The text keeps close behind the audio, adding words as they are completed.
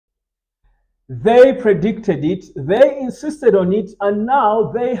They predicted it, they insisted on it, and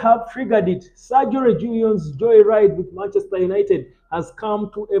now they have triggered it. Sergio Reguilon's joyride with Manchester United has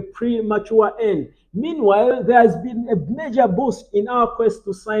come to a premature end. Meanwhile, there has been a major boost in our quest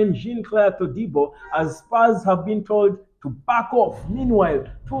to sign Jean-Claire Todibo, as Spurs have been told to back off. Meanwhile,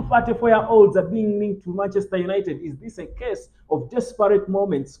 two 34-year-olds are being linked to Manchester United. Is this a case of desperate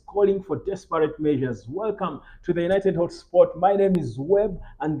moments calling for desperate measures? Welcome to the United Hotspot. My name is Webb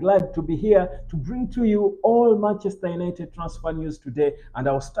and glad to be here to bring to you all Manchester United transfer news today. And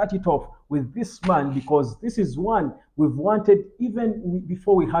I'll start it off with this man because this is one we've wanted even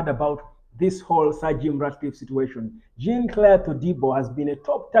before we heard about this whole Sir Jim Ratcliffe situation. Jean-Claire Todibo has been a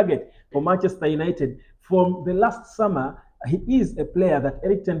top target for Manchester United from the last summer. He is a player that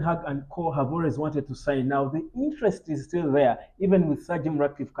Eric Ten Hag and co have always wanted to sign. Now, the interest is still there, even with Sir Jim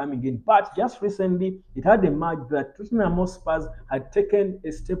Ratcliffe coming in. But just recently, it had emerged that Tottenham Hotspur had taken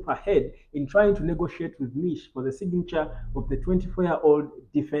a step ahead in trying to negotiate with Nish for the signature of the 24-year-old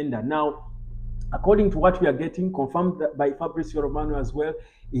defender. Now, according to what we are getting, confirmed by Fabrizio Romano as well,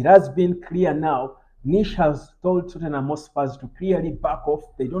 it has been clear now. Nish has told Tottenham Hotspur to clearly back off.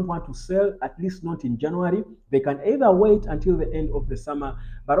 They don't want to sell, at least not in January. They can either wait until the end of the summer,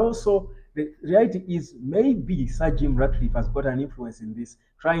 but also the reality is maybe Sir Jim Ratcliffe has got an influence in this,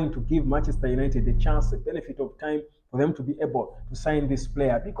 trying to give Manchester United a chance, a benefit of time for them to be able to sign this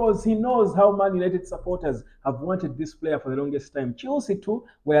player, because he knows how Man United supporters have wanted this player for the longest time. Chelsea too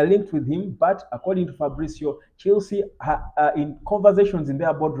were linked with him, but according to Fabrizio, Chelsea are in conversations in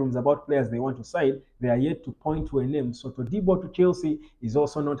their boardrooms about players they want to sign. They are yet to point to a name. So Todibo to Chelsea is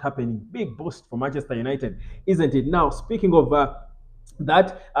also not happening. Big boost for Manchester United, isn't it? Now, speaking of a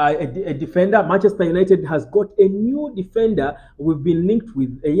defender, Manchester United has got a new defender we've been linked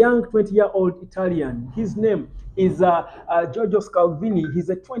with, a young 20-year-old Italian. His name is Giorgio Scalvini. He's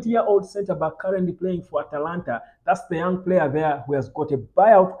a 20-year-old centre-back currently playing for Atalanta. That's the young player there who has got a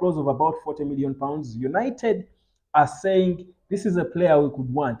buyout clause of about £40 million. United are saying this is a player we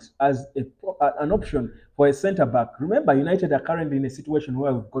could want as an option for a centre-back. Remember, United are currently in a situation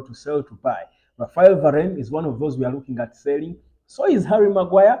where we've got to sell to buy. Rafael Varane is one of those we are looking at selling. So is Harry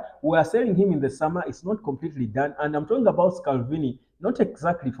Maguire. We are selling him in the summer. It's not completely done. And I'm talking about Scalvini, not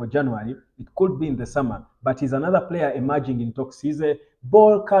exactly for January. It could be in the summer. But he's another player emerging in talks. He's a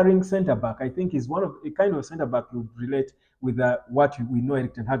ball-carrying centre-back. I think he's one of the kind of centre-back you would relate with what we know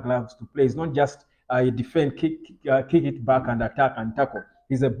Eric Ten Hag loves to play. He's not just defend, kick it back and attack and tackle.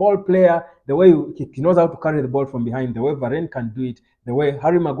 He's a ball player. The way he knows how to carry the ball from behind, the way Varane can do it, the way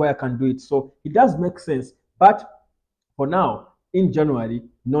Harry Maguire can do it. So it does make sense. But for now, in January,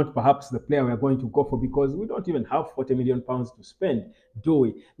 not perhaps the player we're going to go for, because we don't even have £40 million to spend, do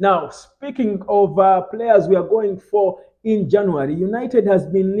we? Now, speaking of players we are going for in January, United has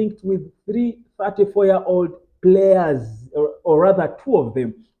been linked with three 34-year-old players, or rather two of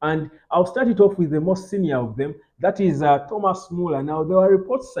them. And I'll start it off with the most senior of them. That is Thomas Muller. Now, there were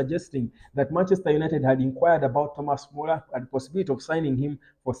reports suggesting that Manchester United had inquired about Thomas Muller and the possibility of signing him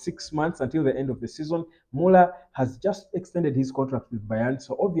for 6 months until the end of the season. Muller has just extended his contract with Bayern,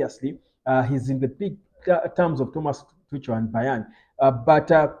 so obviously he's in the big terms of Thomas Tuchel and Bayern. But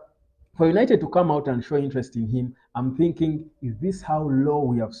for United to come out and show interest in him, I'm thinking, is this how low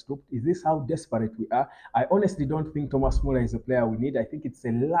we have stooped? Is this how desperate we are? I honestly don't think Thomas Muller is a player we need. I think it's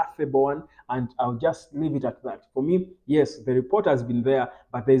a laughable one, and I'll just leave it at that. For me, yes, the report has been there,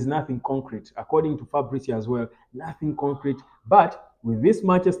 but there is nothing concrete. According to Fabrizio as well, nothing concrete. But with this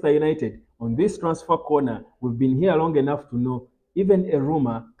Manchester United, on this transfer corner, we've been here long enough to know even a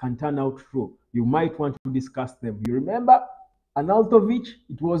rumor can turn out true. You might want to discuss them. You remember? Arnautovic,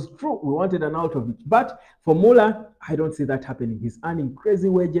 it was true. We wanted Arnautovic. But for Muller, I don't see that happening. He's earning crazy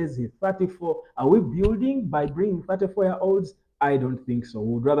wages. He's 34. Are we building by bringing 34-year-olds? I don't think so.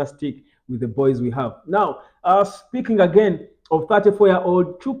 We would rather stick with the boys we have. Now, speaking again of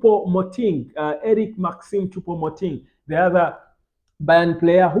 34-year-old Choupo-Moting, Eric Maxime Choupo-Moting, the other Bayern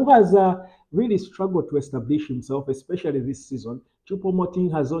player who has really struggled to establish himself, especially this season.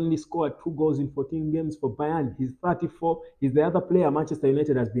 Choupo-Moting has only scored 2 goals in 14 games for Bayern. He's 34. He's the other player Manchester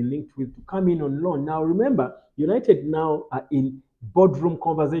United has been linked with to come in on loan. Now, remember, United now are in boardroom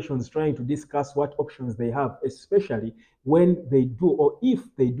conversations trying to discuss what options they have, especially when they do, or if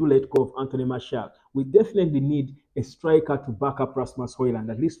they do let go of Anthony Martial. We definitely need a striker to back up Rasmus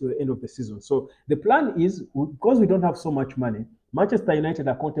Højlund, at least to the end of the season. So the plan is, because we don't have so much money, Manchester United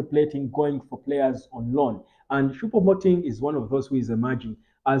are contemplating going for players on loan. And Choupo-Moting is one of those who is emerging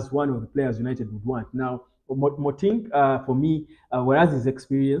as one of the players United would want. Now, Moting, for me, whereas he's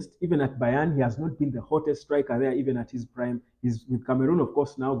experienced, even at Bayern, he has not been the hottest striker there, even at his prime. He's with Cameroon, of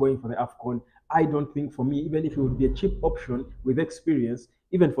course, now going for the AFCON. I don't think, for me, even if it would be a cheap option with experience,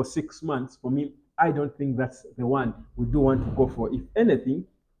 even for 6 months, for me, I don't think that's the one we do want to go for. If anything,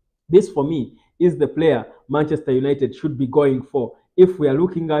 this for me is the player Manchester United should be going for if we are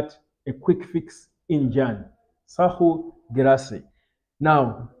looking at a quick fix in Jan. Sahu Girassi.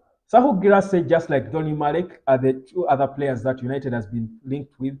 Now, Sahu Girassi, just like Donny Malek, are the two other players that United has been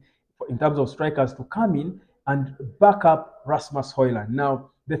linked with in terms of strikers to come in and back up Rasmus Højlund.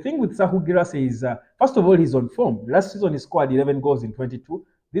 Now, the thing with Sahu Girassi is, first of all, he's on form. Last season he scored 11 goals in 22.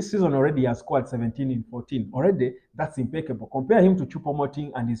 This season already he has scored 17 in 14. Already, that's impeccable. Compare him to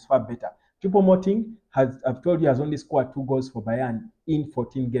Choupo-Moting and he's far better. Choupo-Moting has, I've told you, has only scored 2 goals for Bayern in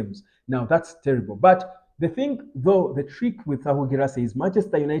 14 games. Now, that's terrible. But the thing, though, the trick with Sahu Girassi is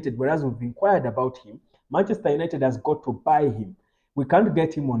Manchester United, whereas we've inquired about him, Manchester United has got to buy him. We can't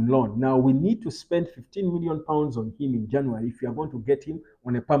get him on loan. Now, we need to spend £15 million on him in January if you are going to get him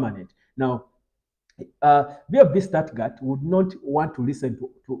on a permanent. Now, VfB Stuttgart would not want to listen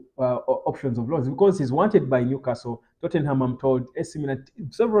to options of loans because he's wanted by Newcastle, Tottenham, I'm told, AC Milan.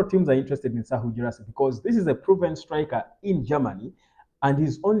 Several teams are interested in Sahu Girassi because this is a proven striker in Germany, and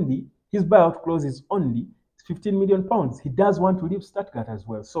his buyout clause is only £15 million. He does want to leave Stuttgart as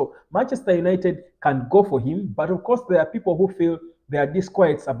well. So Manchester United can go for him, but of course there are people who feel there are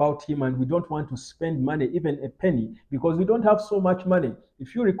disquiets about him and we don't want to spend money, even a penny, because we don't have so much money.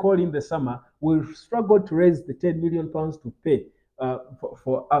 If you recall, in the summer, we struggled to raise the £10 million to pay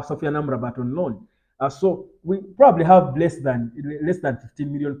for Sofiane Amrabat on loan. So we probably have less than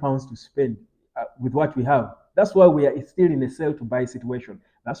 £15 million to spend with what we have. That's why we are still in a sell to buy situation.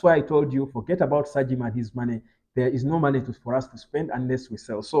 That's why I told you, forget about Sajim and his money. There is no money for us to spend unless we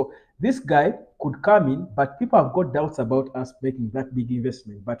sell. So this guy could come in, but people have got doubts about us making that big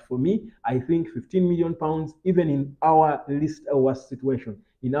investment. But for me, I think £15 million, even in our least worst situation,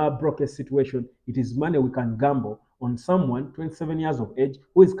 in our brokest situation, it is money we can gamble on someone 27 years of age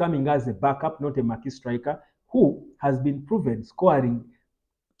who is coming as a backup, not a marquee striker, who has been proven scoring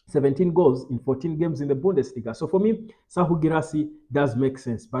 17 goals in 14 games in the Bundesliga. So for me, Sahu Girassi does make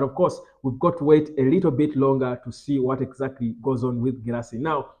sense. But of course, we've got to wait a little bit longer to see what exactly goes on with Girassi.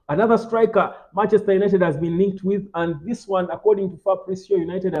 Now, another striker Manchester United has been linked with, and this one, according to Fabrizio,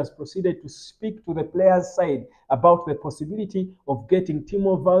 United has proceeded to speak to the players' side about the possibility of getting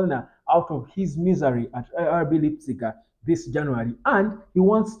Timo Werner out of his misery at RB Leipzig this January. And he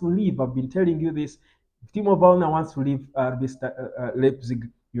wants to leave. I've been telling you this. Timo Werner wants to leave RB Leipzig.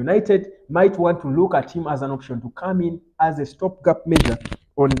 United might want to look at him as an option to come in as a stopgap measure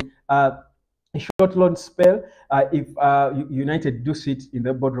on a short loan spell if United do sit in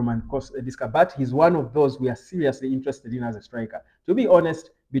the boardroom and course discuss. But he's one of those we are seriously interested in as a striker. To be honest,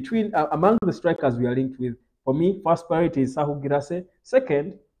 among the strikers we are linked with, for me, first priority is Sahu Girassi.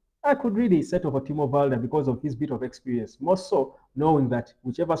 Second, I could really settle for Timo Werner because of his bit of experience. More so, knowing that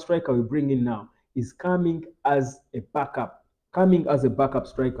whichever striker we bring in now is coming as a backup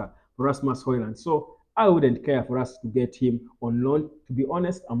striker for Rasmus Højlund. So I wouldn't care for us to get him on loan. To be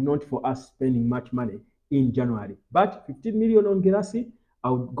honest, I'm not for us spending much money in January. But 15 million on Girassi,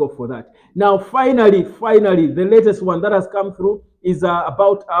 I would go for that. Now, finally, the latest one that has come through is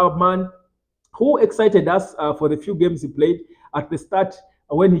about our man who excited us for the few games he played at the start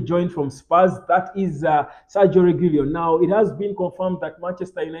when he joined from Spurs. That is Sergio Reguilon. Now, it has been confirmed that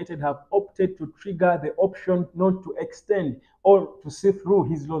Manchester United have opted to trigger the option not to extend or to see through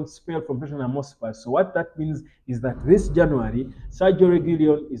his loan spell from Tottenham Hotspur. So what that means is that this January, Sergio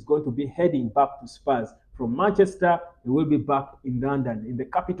Reguilon is going to be heading back to Spurs. From Manchester, he will be back in London, in the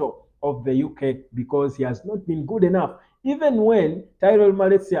capital of the UK, because he has not been good enough. Even when Tyrell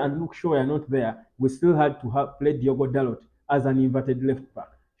Malacia and Luke Shaw are not there, we still had to have played Diogo Dalot as an inverted left back.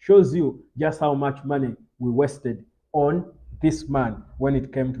 Shows you just how much money we wasted on this man when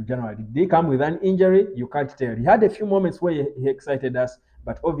it came to January. Did he come with an injury? You can't tell. He had a few moments where he excited us,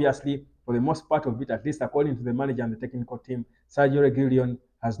 but obviously, for the most part of it, at least according to the manager and the technical team, Sergio Reguilon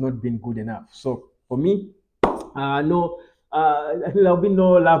has not been good enough. So for me, there'll be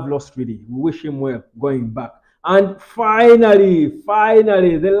no love lost really. We wish him well going back. And finally,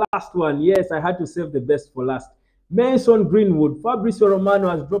 the last one. Yes, I had to save the best for last. Mason Greenwood. Fabrizio Romano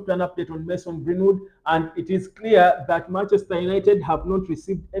has dropped an update on Mason Greenwood, and it is clear that Manchester United have not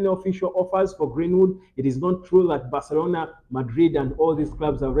received any official offers for Greenwood. It is not true that Barcelona, Madrid, and all these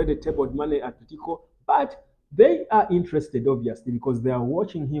clubs have already tabled money at Atletico, but they are interested, obviously, because they are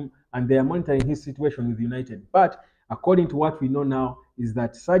watching him and they are monitoring his situation with United. But according to what we know now, is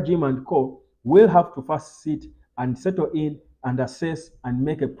that Sajim and Co will have to first sit and settle in and assess and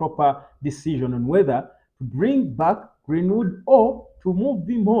make a proper decision on whether to bring back Greenwood or to move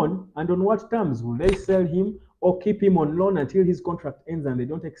him on, and on what terms. Will they sell him or keep him on loan until his contract ends and they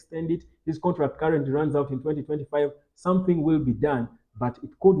don't extend it? His contract currently runs out in 2025. Something will be done, but it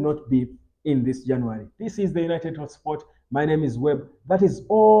could not be in this January. This is the United Hotspot. My name is Webb. That is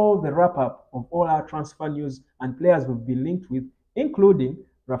all the wrap up of all our transfer news and players we've been linked with, including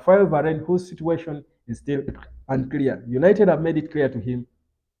Rafael Varane, whose situation is still unclear. United have made it clear to him,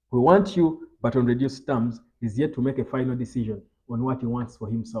 we want you, but on reduced terms. He's yet to make a final decision on what he wants for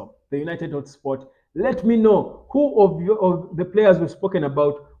himself. The United Hotspot, let me know who of the players we've spoken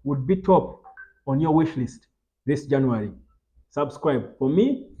about would be top on your wish list this January. Subscribe. For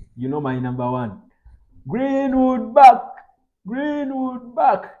me, you know my number one. Greenwood back! Greenwood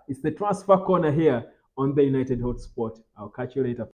back! It's the transfer corner here on the United Hotspot. I'll catch you later.